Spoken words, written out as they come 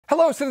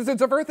Hello,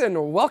 citizens of Earth,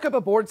 and welcome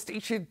aboard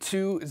Station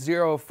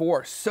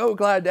 204. So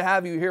glad to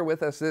have you here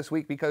with us this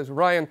week because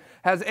Ryan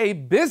has a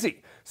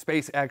busy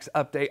SpaceX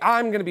update.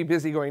 I'm going to be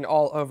busy going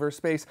all over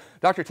space.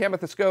 Dr.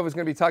 Tamitha Skov is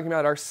going to be talking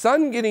about our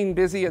sun getting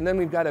busy, and then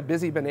we've got a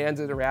busy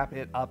bonanza to wrap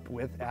it up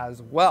with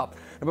as well.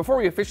 And before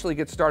we officially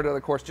get started on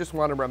the course, just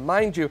want to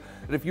remind you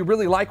that if you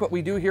really like what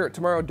we do here at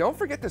TMRO, don't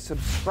forget to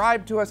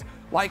subscribe to us,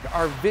 like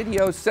our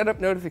videos, set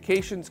up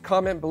notifications,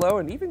 comment below,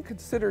 and even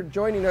consider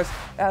joining us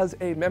as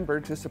a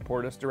member to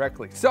support us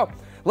directly. So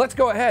let's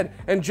go ahead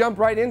and jump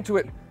right into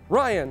it.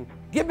 Ryan,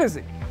 get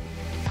busy.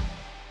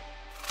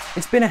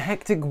 It's been a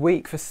hectic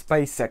week for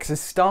SpaceX as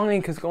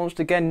Starlink has launched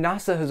again,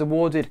 NASA has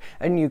awarded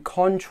a new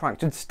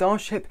contract, and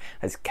Starship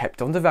has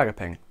kept on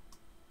developing.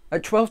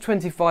 At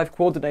 12:25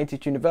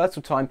 Coordinated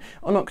Universal Time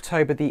on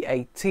October the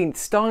 18th,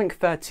 Starlink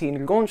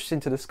 13 launched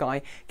into the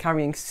sky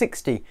carrying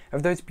 60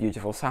 of those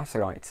beautiful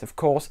satellites. Of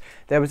course,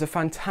 there was a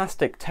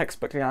fantastic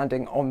textbook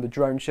landing on the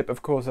drone ship,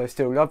 Of Course I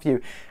Still Love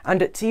You,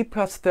 and at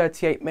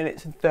T+38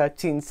 minutes and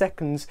 13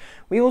 seconds,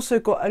 we also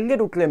got a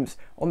little glimpse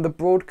on the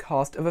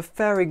broadcast of a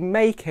fairing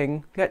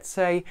making, let's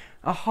say,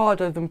 a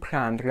harder than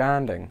planned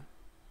landing.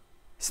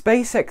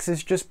 SpaceX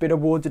has just been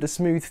awarded a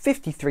smooth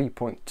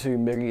 $53.2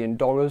 million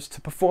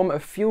to perform a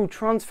fuel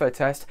transfer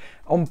test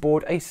on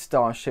board a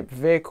Starship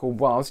vehicle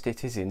whilst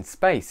it is in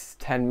space.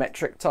 10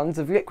 metric tons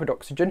of liquid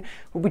oxygen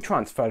will be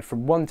transferred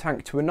from one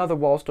tank to another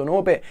whilst on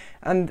orbit,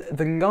 and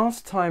the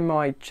last time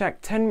I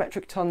checked, 10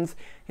 metric tons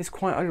is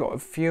quite a lot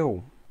of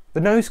fuel. The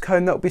nose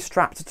cone that will be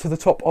strapped to the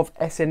top of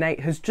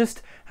SN8 has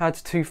just had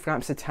two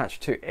flaps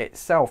attached to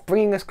itself,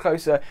 bringing us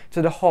closer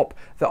to the hop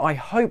that I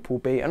hope will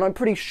be, and I'm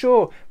pretty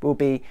sure will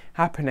be,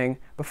 happening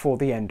before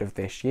the end of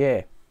this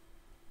year.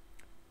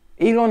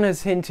 Elon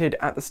has hinted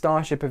at the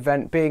Starship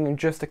event being in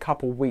just a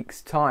couple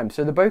weeks' time,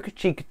 so the Boca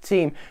Chica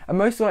team are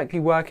most likely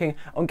working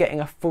on getting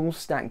a full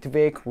stacked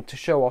vehicle to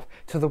show off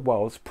to the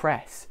world's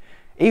press.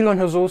 Elon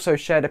has also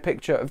shared a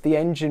picture of the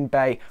engine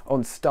bay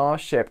on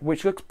Starship,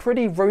 which looks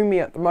pretty roomy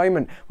at the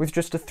moment with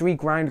just the 3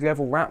 ground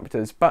level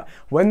Raptors, but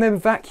when the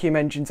vacuum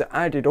engines are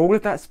added, all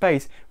of that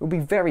space will be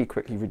very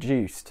quickly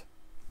reduced.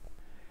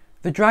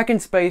 The Dragon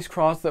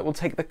spacecraft that will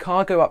take the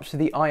cargo up to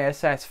the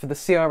ISS for the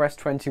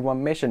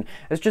CRS-21 mission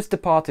has just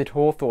departed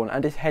Hawthorne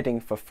and is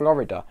heading for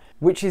Florida,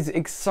 which is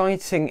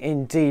exciting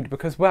indeed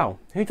because, well,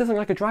 who doesn't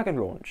like a Dragon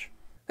launch?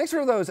 Thanks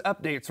for those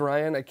updates,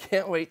 Ryan. I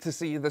can't wait to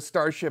see the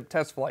Starship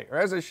test flight, or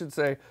as I should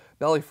say,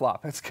 belly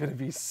flop. It's going to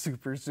be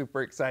super,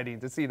 super exciting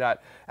to see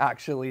that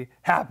actually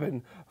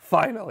happen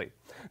finally.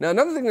 Now,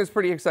 another thing that's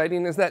pretty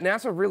exciting is that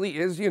NASA really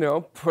is,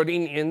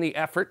 putting in the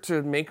effort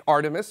to make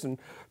Artemis and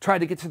try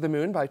to get to the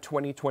moon by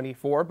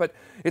 2024, but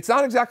it's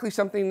not exactly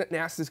something that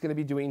NASA is going to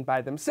be doing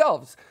by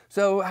themselves.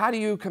 So how do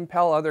you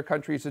compel other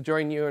countries to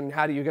join you, and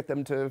how do you get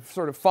them to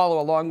sort of follow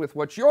along with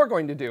what you're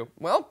going to do?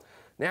 Well,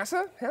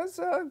 NASA has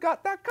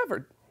got that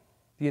covered.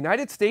 The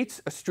United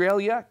States,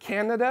 Australia,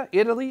 Canada,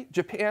 Italy,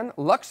 Japan,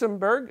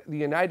 Luxembourg, the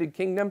United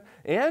Kingdom,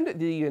 and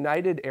the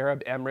United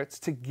Arab Emirates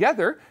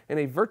together in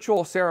a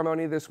virtual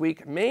ceremony this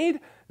week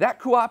made that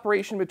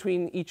cooperation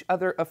between each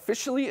other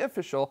officially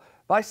official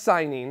by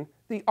signing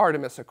the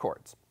Artemis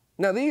Accords.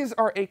 Now, these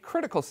are a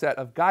critical set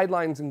of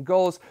guidelines and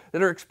goals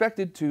that are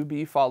expected to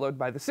be followed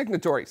by the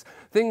signatories.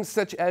 Things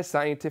such as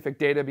scientific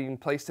data being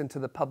placed into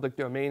the public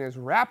domain as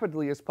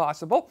rapidly as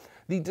possible,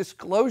 the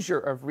disclosure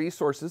of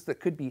resources that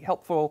could be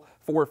helpful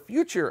for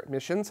future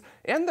missions,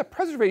 and the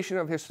preservation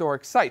of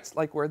historic sites,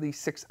 like where the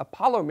 6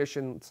 Apollo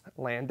missions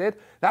landed.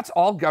 That's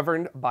all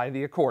governed by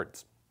the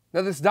Accords.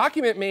 Now, this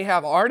document may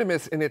have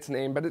Artemis in its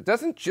name, but it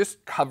doesn't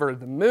just cover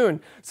the moon.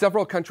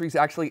 Several countries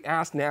actually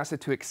asked NASA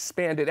to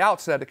expand it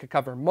out so that it could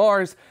cover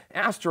Mars,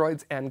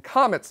 asteroids, and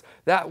comets.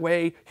 That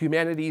way,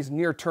 humanity's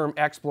near-term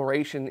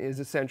exploration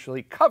is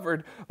essentially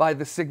covered by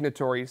the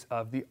signatories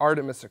of the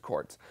Artemis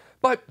Accords.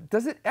 But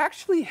does it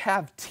actually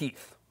have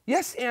teeth?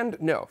 Yes and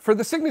no. For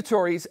the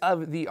signatories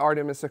of the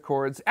Artemis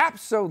Accords,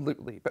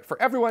 absolutely, but for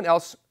everyone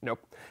else, nope.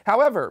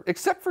 However,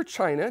 except for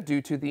China,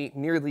 due to the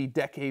nearly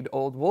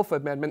decade-old Wolf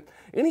Amendment,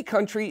 any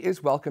country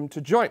is welcome to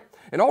join.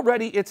 And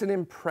already it's an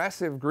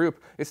impressive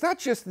group. It's not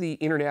just the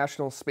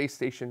International Space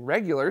Station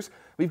regulars.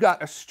 We've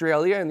got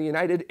Australia and the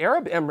United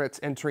Arab Emirates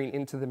entering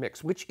into the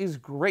mix, which is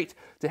great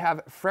to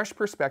have fresh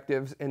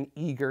perspectives and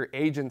eager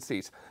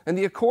agencies. And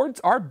the Accords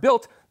are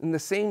built in the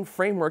same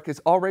framework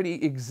as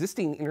already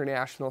existing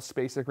international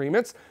space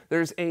agreements.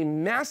 There's a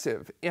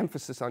massive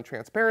emphasis on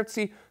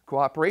transparency,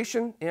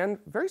 cooperation, and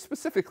very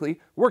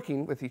specifically,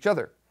 working with each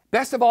other.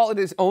 Best of all, it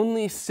is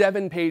only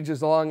 7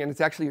 pages long, and it's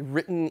actually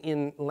written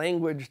in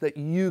language that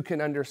you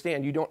can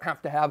understand. You don't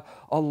have to have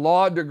a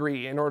law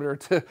degree in order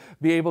to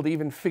be able to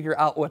even figure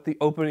out what the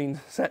opening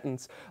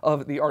sentence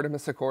of the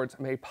Artemis Accords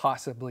may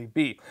possibly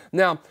be.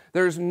 Now,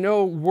 there's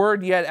no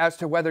word yet as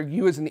to whether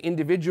you as an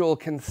individual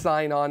can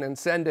sign on and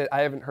send it.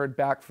 I haven't heard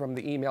back from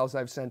the emails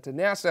I've sent to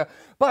NASA,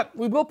 but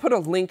we will put a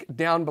link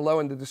down below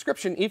in the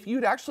description if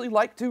you'd actually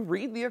like to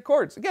read the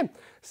Accords. Again,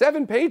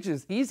 7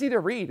 pages, easy to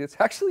read. It's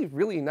actually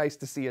really nice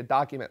to see a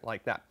document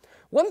like that.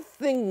 One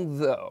thing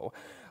though,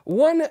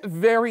 One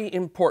very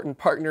important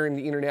partner in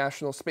the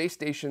International Space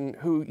Station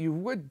who you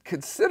would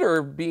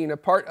consider being a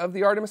part of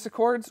the Artemis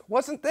Accords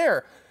wasn't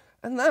there,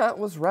 and that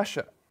was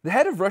Russia. The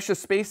head of Russia's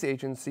space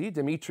agency,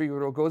 Dmitry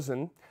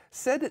Rogozin,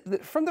 said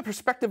that from the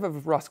perspective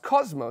of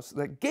Roscosmos,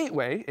 the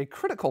Gateway, a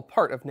critical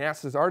part of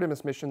NASA's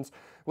Artemis missions,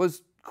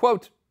 was,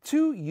 quote,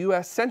 too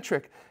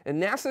US-centric,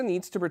 and NASA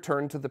needs to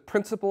return to the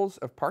principles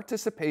of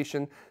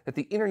participation that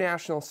the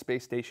International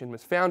Space Station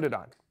was founded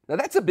on. Now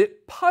that's a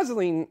bit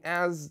puzzling,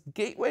 as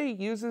Gateway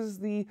uses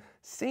the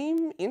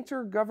same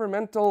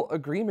intergovernmental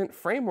agreement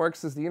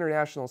frameworks as the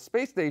International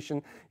Space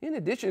Station, in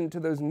addition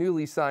to those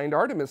newly signed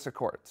Artemis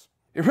Accords.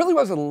 It really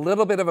was a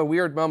little bit of a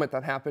weird moment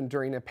that happened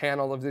during a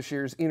panel of this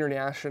year's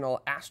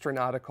International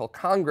Astronautical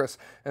Congress,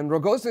 and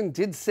Rogozin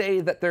did say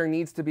that there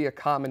needs to be a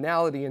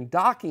commonality in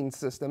docking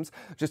systems,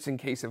 just in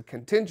case of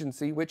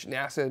contingency, which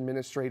NASA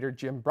Administrator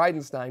Jim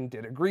Bridenstine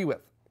did agree with.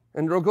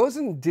 And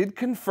Rogozin did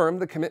confirm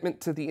the commitment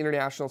to the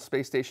International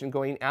Space Station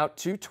going out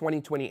to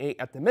 2028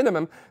 at the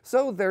minimum,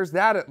 so there's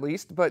that at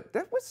least, but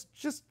that was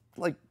just,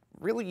 like,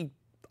 really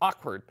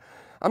awkward.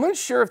 I'm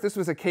unsure if this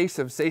was a case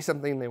of say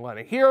something they want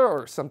to hear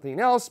or something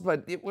else,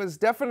 but it was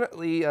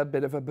definitely a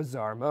bit of a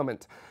bizarre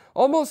moment.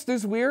 Almost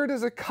as weird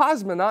as a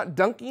cosmonaut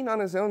dunking on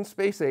his own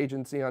space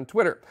agency on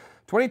Twitter.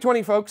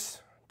 2020,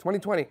 folks.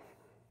 2020.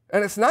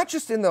 And it's not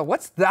just in the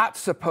 "what's that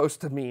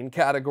supposed to mean"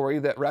 category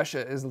that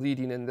Russia is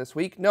leading in this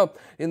week. No,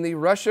 in the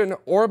Russian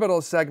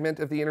orbital segment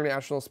of the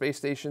International Space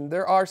Station,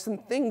 there are some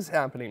things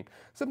happening.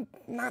 Some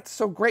not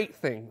so great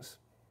things.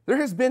 There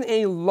has been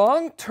a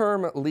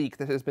long-term leak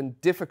that has been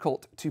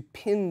difficult to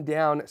pin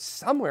down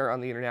somewhere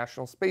on the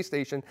International Space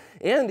Station,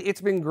 and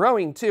it's been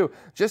growing too.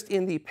 Just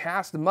in the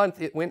past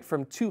month, it went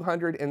from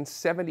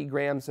 270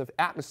 grams of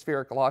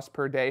atmospheric loss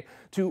per day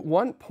to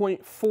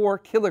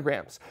 1.4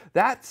 kilograms.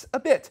 That's a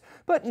bit,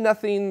 but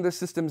nothing the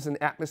systems and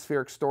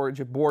atmospheric storage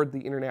aboard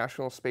the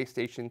International Space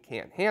Station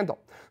can't handle.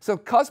 So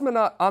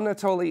cosmonaut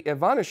Anatoly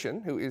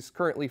Ivanishin, who is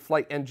currently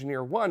Flight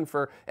Engineer 1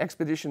 for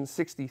Expedition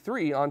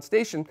 63 on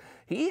station,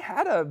 he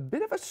had a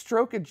bit of a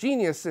stroke of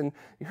genius, and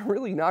you're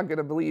really not going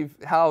to believe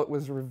how it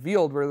was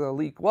revealed where the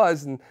leak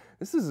was, and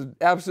this is an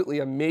absolutely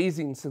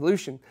amazing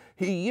solution.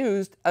 He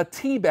used a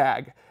tea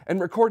bag and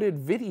recorded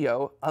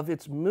video of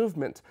its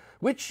movement,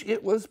 which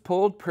it was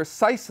pulled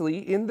precisely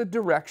in the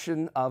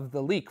direction of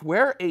the leak,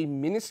 where a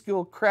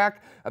minuscule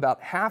crack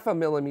about 0.5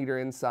 millimeter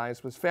in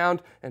size was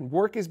found, and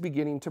work is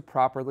beginning to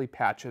properly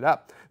patch it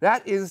up.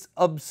 That is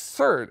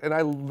absurd, and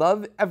I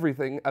love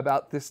everything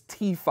about this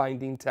tea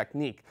finding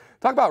technique.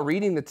 Talk about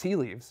reading the tea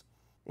leaves.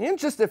 And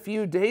just a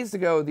few days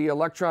ago, the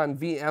Electron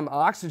VM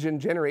oxygen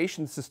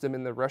generation system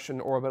in the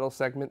Russian orbital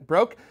segment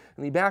broke,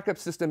 and the backup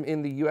system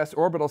in the US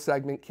orbital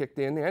segment kicked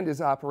in and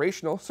is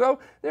operational, so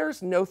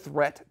there's no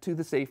threat to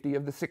the safety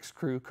of the 6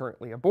 crew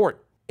currently aboard.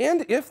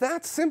 And if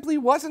that simply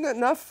wasn't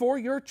enough for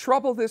your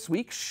trouble this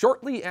week,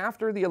 shortly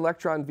after the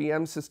Electron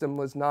VM system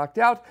was knocked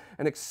out,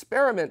 an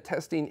experiment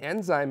testing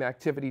enzyme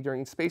activity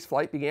during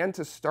spaceflight began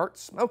to start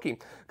smoking.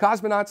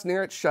 Cosmonauts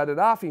near it shut it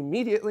off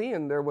immediately,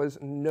 and there was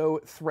no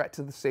threat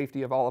to the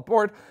safety of all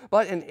aboard,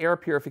 but an air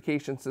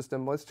purification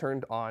system was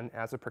turned on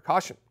as a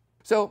precaution.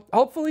 So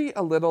hopefully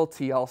a little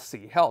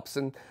TLC helps.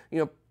 And,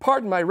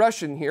 pardon my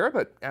Russian here,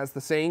 but as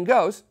the saying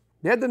goes,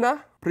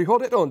 "Medlенно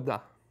приходит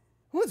onda."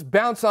 Let's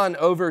bounce on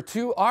over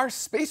to our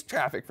space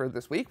traffic for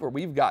this week, where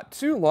we've got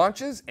 2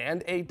 launches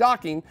and a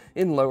docking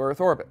in low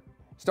Earth orbit.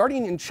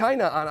 Starting in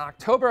China on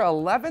October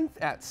 11th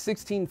at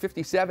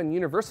 16:57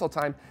 Universal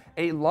Time,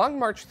 a Long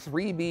March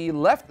 3B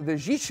left the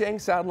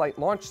Xicheng Satellite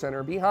Launch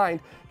Center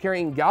behind,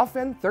 carrying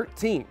Gaofen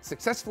 13,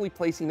 successfully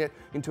placing it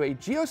into a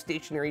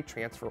geostationary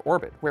transfer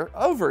orbit, where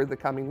over the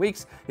coming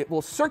weeks it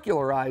will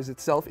circularize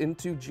itself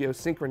into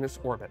geosynchronous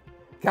orbit.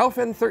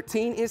 Gaofen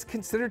 13 is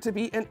considered to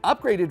be an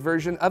upgraded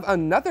version of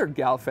another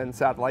Gaofen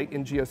satellite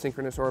in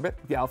geosynchronous orbit,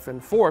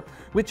 Gaofen 4,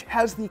 which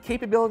has the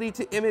capability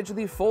to image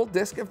the full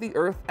disk of the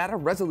Earth at a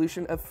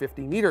resolution of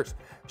 50 meters.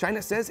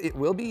 China says it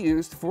will be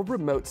used for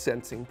remote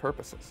sensing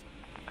purposes.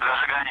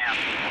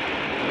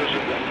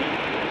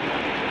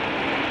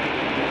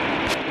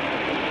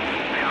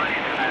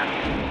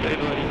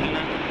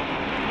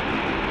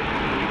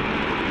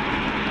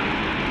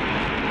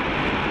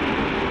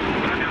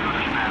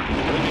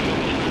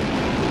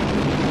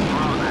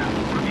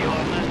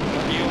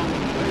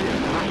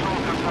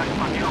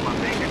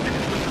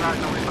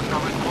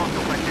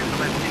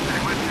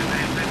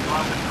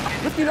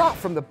 Lifting off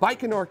from the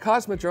Baikonur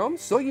Cosmodrome,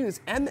 Soyuz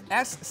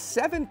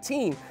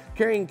MS-17,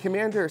 carrying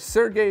Commander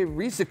Sergei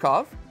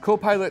Ryzhikov,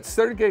 co-pilot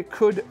Sergei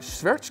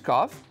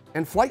Kud-Shverchkov,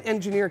 and flight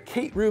engineer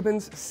Kate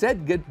Rubins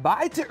said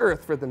goodbye to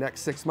Earth for the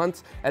next 6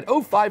 months at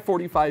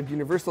 05:45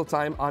 Universal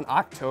Time on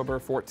October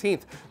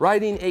 14th,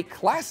 riding a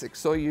classic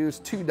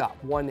Soyuz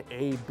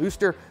 2.1A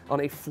booster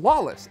on a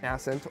flawless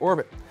ascent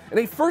orbit. In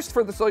a first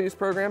for the Soyuz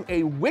program,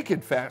 a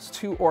wicked fast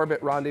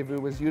 2-orbit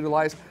rendezvous was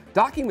utilized,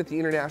 docking with the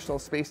International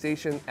Space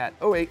Station at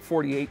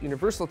 08:48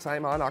 Universal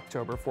Time on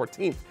October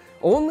 14th,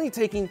 only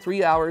taking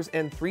 3 hours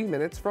and 3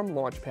 minutes from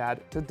launch pad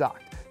to dock.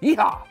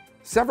 Yeehaw!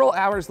 Several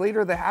hours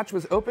later, the hatch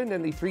was opened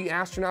and the 3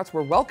 astronauts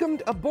were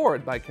welcomed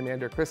aboard by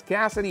Commander Chris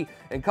Cassidy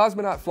and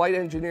cosmonaut flight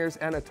engineers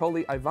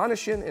Anatoly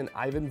Ivanishin and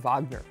Ivan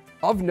Wagner.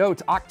 Of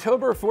note,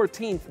 October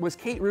 14th was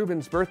Kate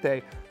Rubin's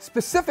birthday,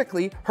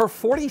 specifically her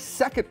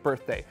 42nd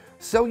birthday.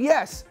 So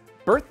yes,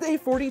 birthday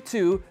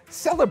 42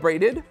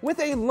 celebrated with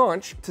a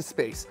launch to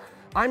space.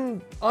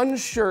 I'm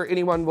unsure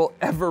anyone will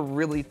ever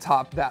really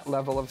top that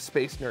level of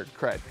space nerd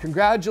cred.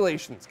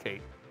 Congratulations,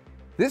 Kate.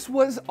 This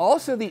was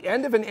also the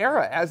end of an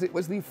era, as it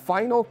was the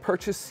final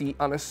purchase seat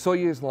on a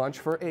Soyuz launch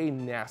for a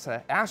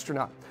NASA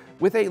astronaut.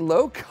 With a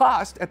low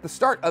cost at the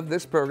start of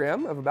this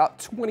program of about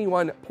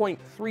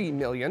 $21.3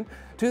 million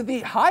to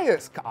the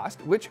highest cost,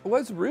 which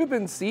was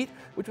Rubin's seat,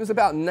 which was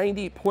about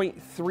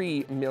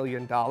 $90.3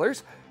 million.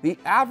 The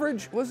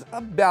average was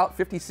about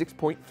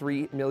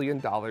 $56.3 million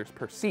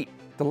per seat.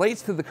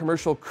 Delays to the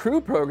commercial crew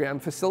program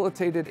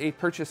facilitated a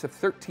purchase of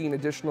 13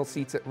 additional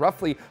seats at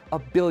roughly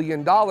 $1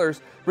 billion,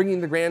 bringing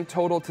the grand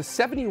total to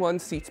 71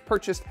 seats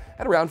purchased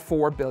at around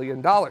 $4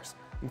 billion.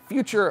 In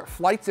future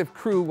flights of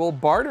crew will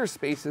barter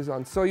spaces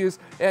on Soyuz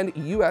and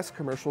US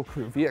commercial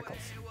crew vehicles.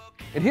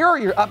 And here are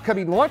your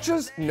upcoming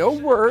launches. No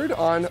word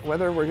on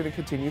whether we're going to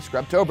continue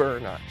Scrubtober or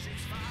not.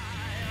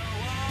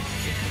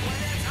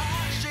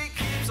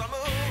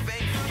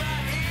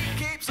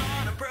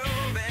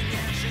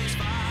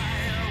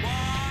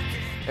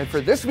 And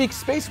for this week's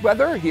space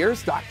weather,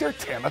 here's Dr.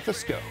 Tamitha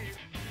Skov.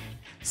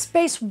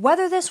 Space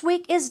weather this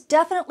week is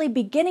definitely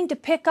beginning to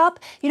pick up.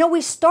 You know,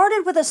 we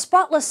started with a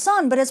spotless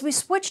sun, but as we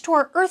switch to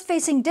our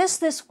Earth-facing disk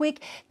this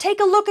week,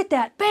 take a look at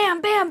that. Bam,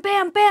 bam,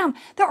 bam, bam.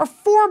 There are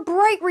 4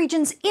 bright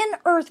regions in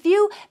Earth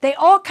view. They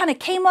all kind of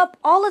came up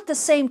all at the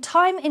same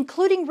time,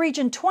 including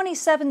region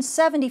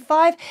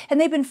 2775, and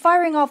they've been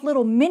firing off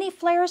little mini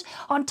flares.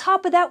 On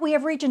top of that, we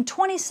have region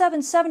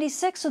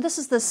 2776, so this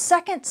is the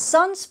second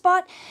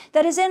sunspot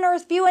that is in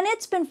Earth view, and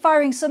it's been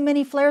firing some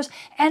mini flares.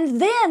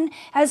 And then,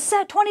 as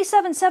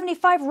 2775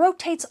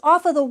 rotates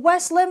off of the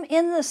west limb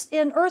in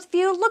Earth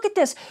view, look at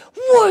this,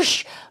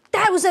 whoosh!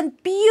 That was a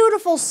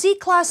beautiful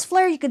C-class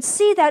flare. You could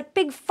see that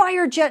big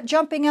fire jet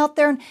jumping out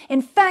there. And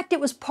in fact, it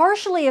was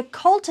partially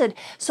occulted.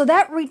 So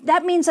that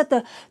means that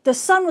the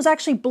sun was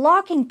actually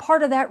blocking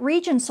part of that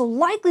region. So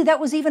likely that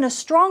was even a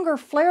stronger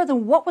flare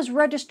than what was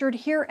registered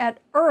here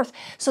at Earth.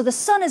 So the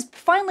sun is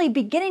finally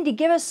beginning to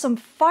give us some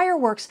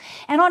fireworks.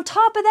 And on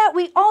top of that,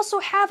 we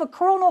also have a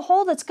coronal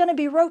hole that's going to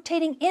be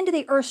rotating into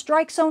the Earth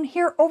strike zone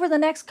here over the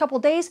next couple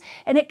days.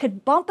 And it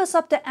could bump us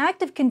up to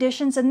active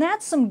conditions. And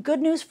that's some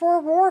good news for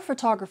aurora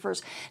photographers.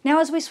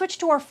 Now, as we switch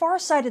to our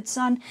far-sighted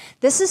sun,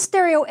 this is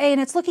stereo A, and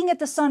it's looking at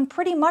the sun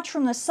pretty much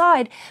from the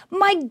side.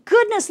 My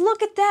goodness,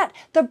 look at that.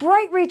 The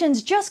bright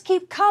regions just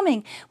keep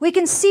coming. We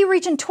can see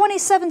region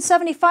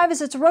 2775 as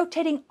it's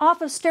rotating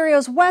off of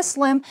stereo's west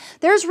limb.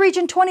 There's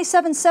region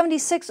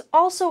 2776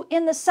 also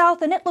in the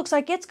south, and it looks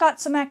like it's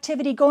got some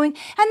activity going.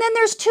 And then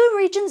there's 2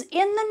 regions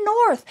in the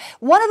north.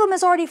 One of them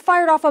has already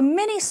fired off a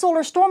mini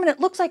solar storm, and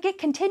it looks like it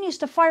continues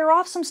to fire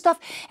off some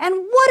stuff. And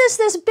what is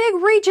this big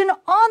region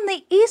on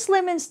the east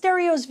limb in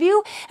stereo's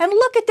view? And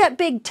look at that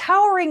big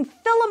towering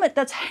filament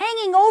that's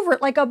hanging over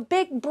it like a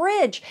big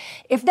bridge.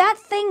 If that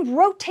thing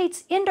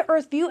rotates into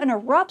Earth view and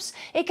erupts,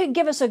 it could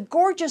give us a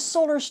gorgeous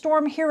solar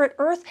storm here at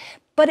Earth.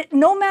 But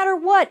no matter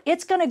what,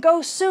 it's going to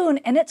go soon,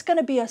 and it's going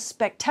to be a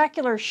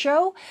spectacular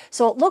show.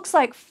 So it looks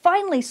like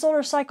finally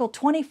solar cycle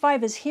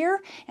 25 is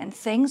here, and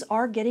things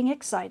are getting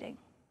exciting.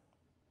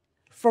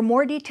 For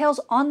more details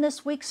on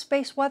this week's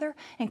space weather,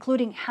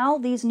 including how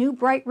these new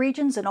bright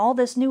regions and all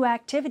this new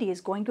activity is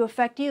going to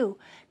affect you,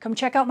 come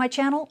check out my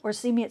channel or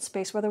see me at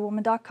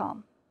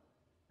spaceweatherwoman.com.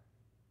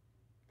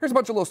 Here's a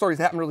bunch of little stories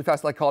that happen really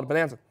fast, like called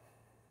Bonanza.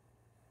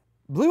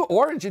 Blue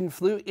Origin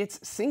flew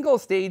its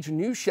single-stage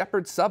New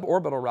Shepard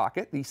suborbital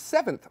rocket, the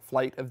 7th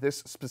flight of this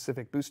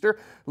specific booster,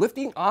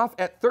 lifting off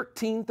at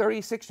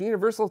 13:36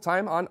 Universal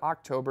Time on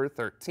October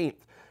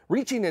 13th.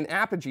 Reaching an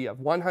apogee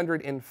of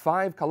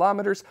 105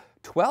 kilometers,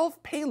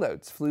 12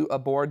 payloads flew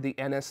aboard the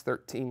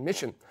NS-13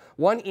 mission.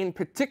 One in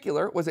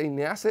particular was a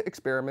NASA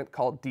experiment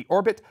called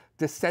Deorbit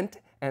Descent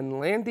and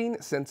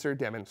Landing Sensor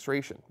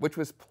Demonstration, which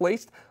was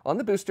placed on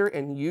the booster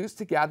and used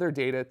to gather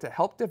data to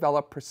help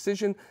develop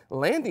precision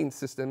landing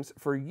systems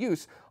for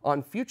use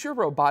on future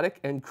robotic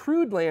and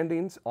crewed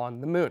landings on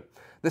the moon.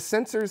 The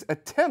sensors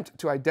attempt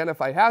to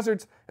identify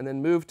hazards and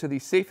then move to the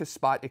safest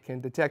spot it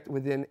can detect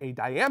within a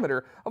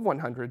diameter of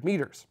 100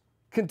 meters.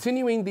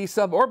 Continuing the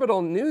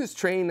suborbital news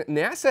train,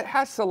 NASA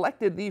has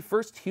selected the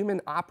first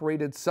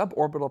human-operated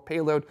suborbital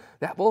payload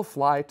that will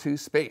fly to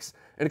space.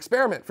 An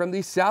experiment from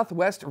the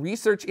Southwest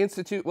Research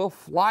Institute will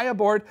fly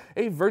aboard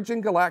a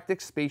Virgin Galactic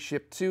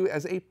Spaceship 2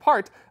 as a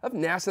part of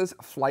NASA's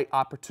Flight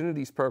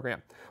Opportunities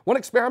program. One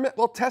experiment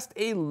will test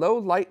a low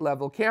light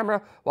level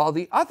camera, while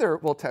the other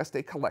will test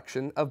a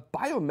collection of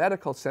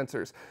biomedical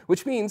sensors,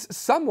 which means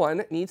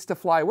someone needs to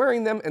fly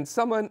wearing them and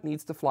someone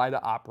needs to fly to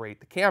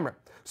operate the camera.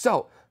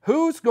 So,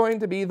 who's going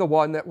to be the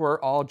one that we're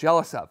all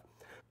jealous of?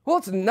 Well,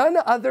 it's none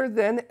other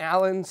than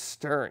Alan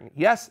Stern.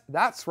 Yes,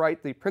 that's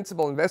right, the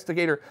principal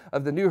investigator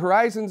of the New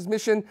Horizons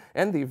mission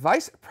and the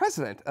vice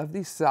president of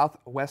the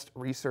Southwest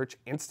Research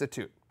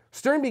Institute.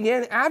 Stern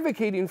began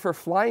advocating for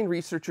flying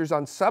researchers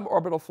on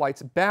suborbital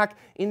flights back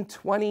in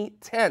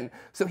 2010,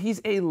 so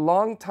he's a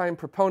longtime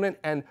proponent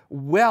and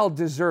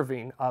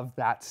well-deserving of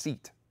that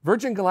seat.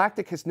 Virgin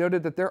Galactic has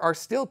noted that there are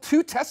still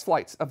 2 test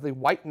flights of the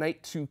White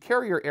Knight II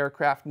carrier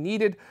aircraft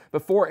needed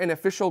before an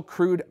official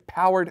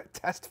crewed-powered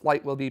test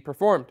flight will be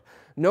performed.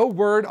 No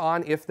word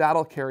on if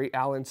that'll carry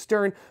Alan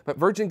Stern, but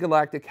Virgin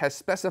Galactic has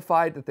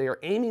specified that they are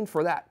aiming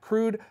for that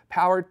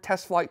crewed-powered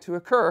test flight to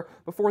occur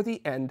before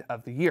the end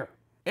of the year.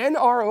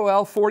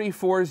 NROL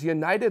 44's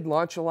United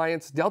Launch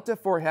Alliance Delta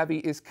IV Heavy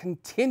is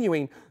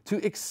continuing to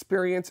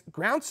experience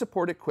ground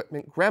support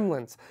equipment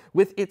gremlins,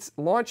 with its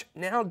launch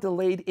now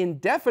delayed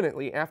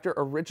indefinitely after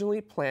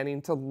originally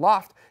planning to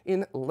loft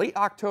in late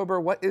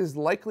October what is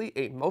likely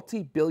a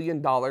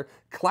multi-billion-dollar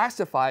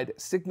classified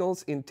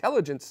signals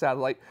intelligence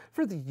satellite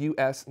for the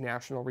U.S.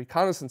 National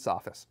Reconnaissance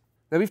Office.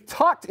 Now, we've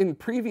talked in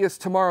previous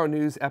Tomorrow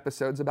News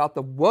episodes about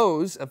the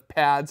woes of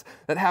pads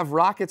that have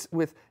rockets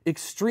with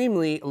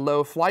extremely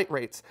low flight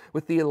rates,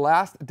 with the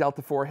last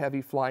Delta IV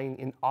Heavy flying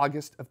in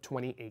August of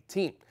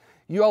 2018.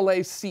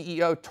 ULA's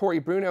CEO Tory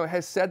Bruno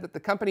has said that the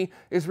company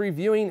is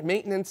reviewing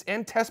maintenance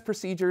and test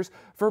procedures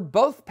for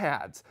both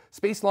pads,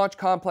 Space Launch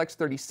Complex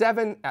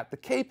 37 at the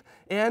Cape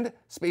and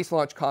Space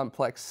Launch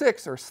Complex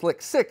 6, or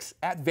Slick 6,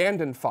 at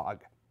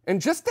Vandenfog. And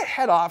just to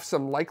head off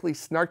some likely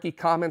snarky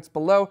comments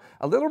below,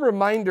 a little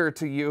reminder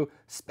to you,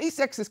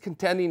 SpaceX is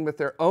contending with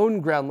their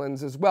own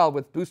gremlins as well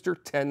with Booster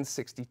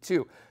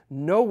 1062.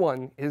 No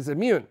one is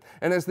immune.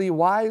 And as the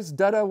wise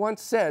Dutta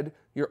once said,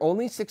 you're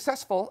only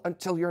successful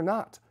until you're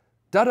not.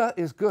 Dutta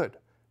is good.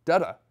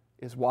 Dutta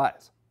is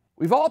wise.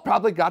 We've all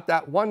probably got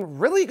that one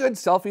really good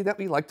selfie that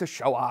we like to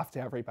show off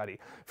to everybody.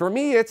 For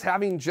me, it's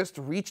having just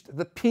reached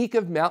the peak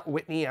of Mount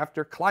Whitney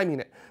after climbing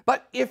it.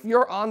 But if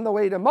you're on the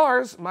way to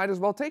Mars, might as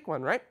well take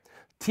one, right?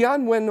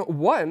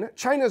 Tianwen-1,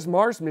 China's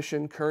Mars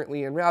mission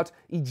currently en route,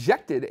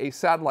 ejected a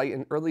satellite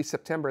in early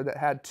September that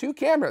had 2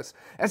 cameras.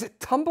 As it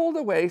tumbled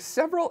away,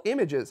 several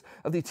images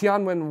of the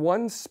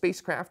Tianwen-1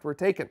 spacecraft were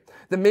taken.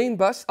 The main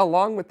bus,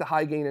 along with the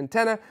high-gain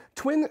antenna,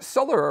 twin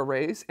solar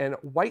arrays, and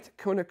white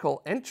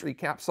conical entry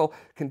capsule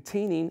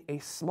containing a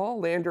small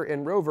lander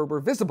and rover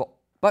were visible.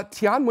 But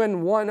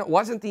Tianwen-1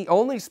 wasn't the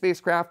only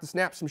spacecraft to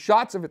snap some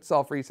shots of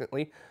itself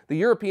recently. The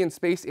European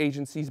Space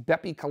Agency's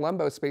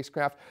Bepi-Colombo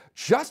spacecraft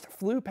just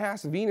flew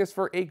past Venus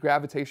for a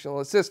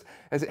gravitational assist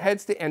as it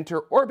heads to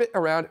enter orbit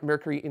around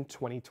Mercury in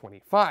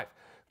 2025.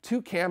 2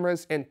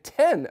 cameras and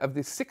 10 of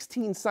the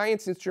 16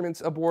 science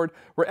instruments aboard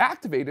were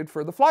activated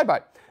for the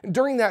flyby.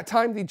 During that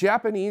time, the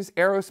Japanese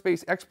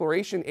Aerospace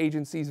Exploration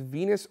Agency's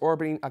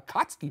Venus-orbiting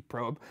Akatsuki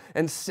probe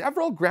and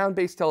several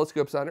ground-based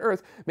telescopes on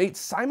Earth made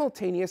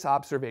simultaneous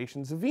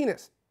observations of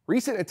Venus.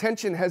 Recent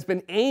attention has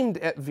been aimed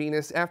at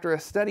Venus after a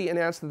study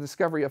announced the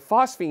discovery of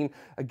phosphine,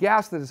 a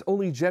gas that is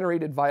only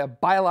generated via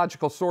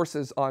biological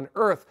sources on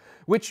Earth,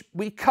 which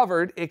we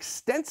covered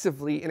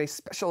extensively in a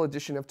special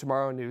edition of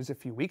Tomorrow News a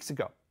few weeks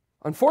ago.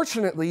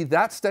 Unfortunately,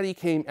 that study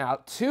came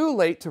out too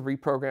late to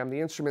reprogram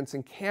the instruments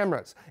and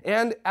cameras,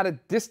 and at a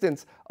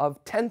distance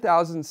of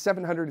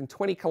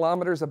 10,720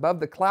 kilometers above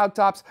the cloud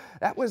tops,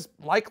 that was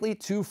likely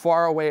too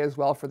far away as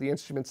well for the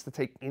instruments to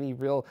take any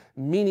real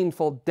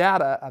meaningful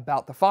data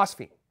about the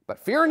phosphine. But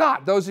fear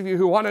not, those of you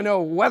who want to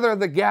know whether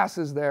the gas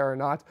is there or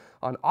not,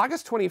 on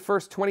August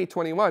 21st,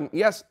 2021,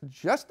 yes,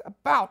 just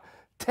about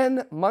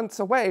 10 months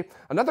away,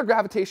 another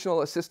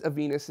gravitational assist of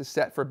Venus is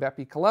set for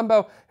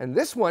Bepi-Colombo, and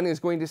this one is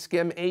going to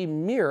skim a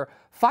mere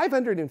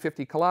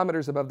 550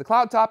 kilometers above the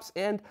cloud tops,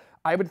 and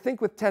I would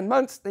think with 10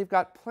 months, they've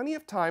got plenty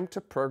of time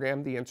to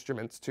program the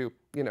instruments to,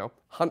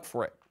 hunt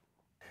for it.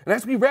 And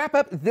as we wrap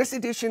up this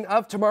edition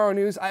of Tomorrow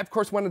News, I of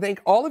course want to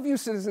thank all of you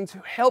citizens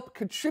who help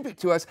contribute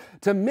to us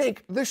to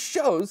make the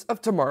shows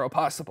of tomorrow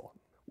possible.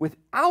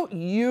 Without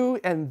you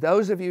and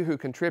those of you who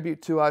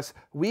contribute to us,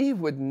 we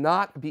would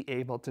not be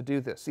able to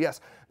do this. Yes,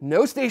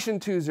 no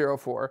Station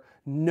 204,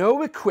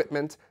 no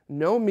equipment,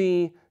 no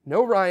me,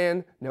 no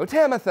Ryan, no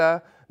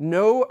Tamitha,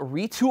 no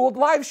retooled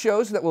live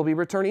shows that will be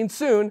returning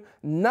soon.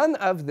 None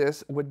of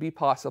this would be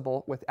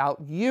possible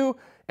without you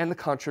and the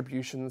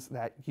contributions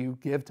that you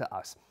give to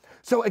us.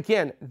 So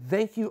again,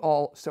 thank you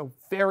all so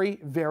very,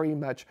 very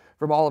much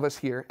from all of us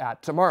here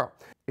at Tomorrow.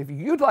 If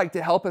you'd like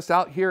to help us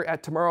out here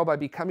at Tomorrow by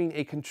becoming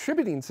a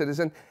contributing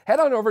citizen, head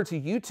on over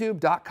to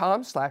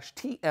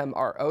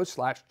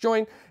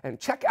youtube.com/TMRO/join and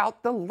check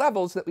out the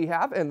levels that we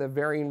have and the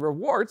varying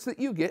rewards that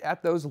you get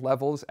at those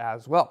levels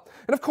as well.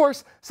 And of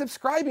course,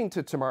 subscribing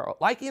to Tomorrow,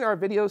 liking our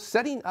videos,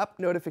 setting up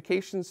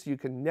notifications so you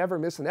can never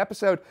miss an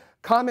episode,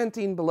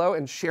 commenting below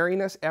and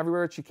sharing us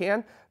everywhere that you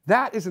can,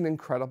 that is an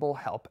incredible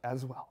help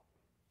as well.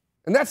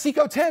 And that's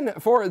Seco 10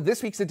 for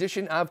this week's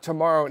edition of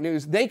Tomorrow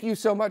News. Thank you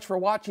so much for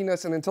watching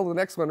us, and until the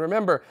next one,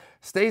 remember,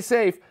 stay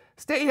safe,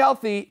 stay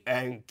healthy,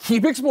 and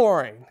keep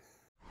exploring.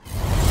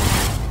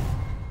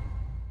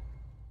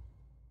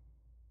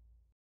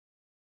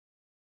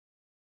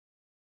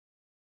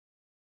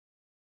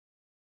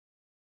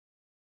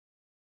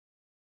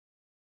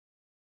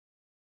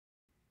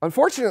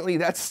 Unfortunately,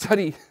 that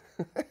study,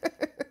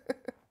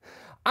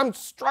 I'm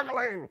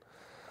struggling.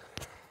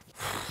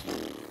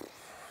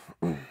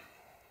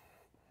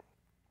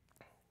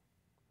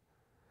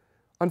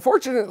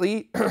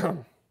 Unfortunately,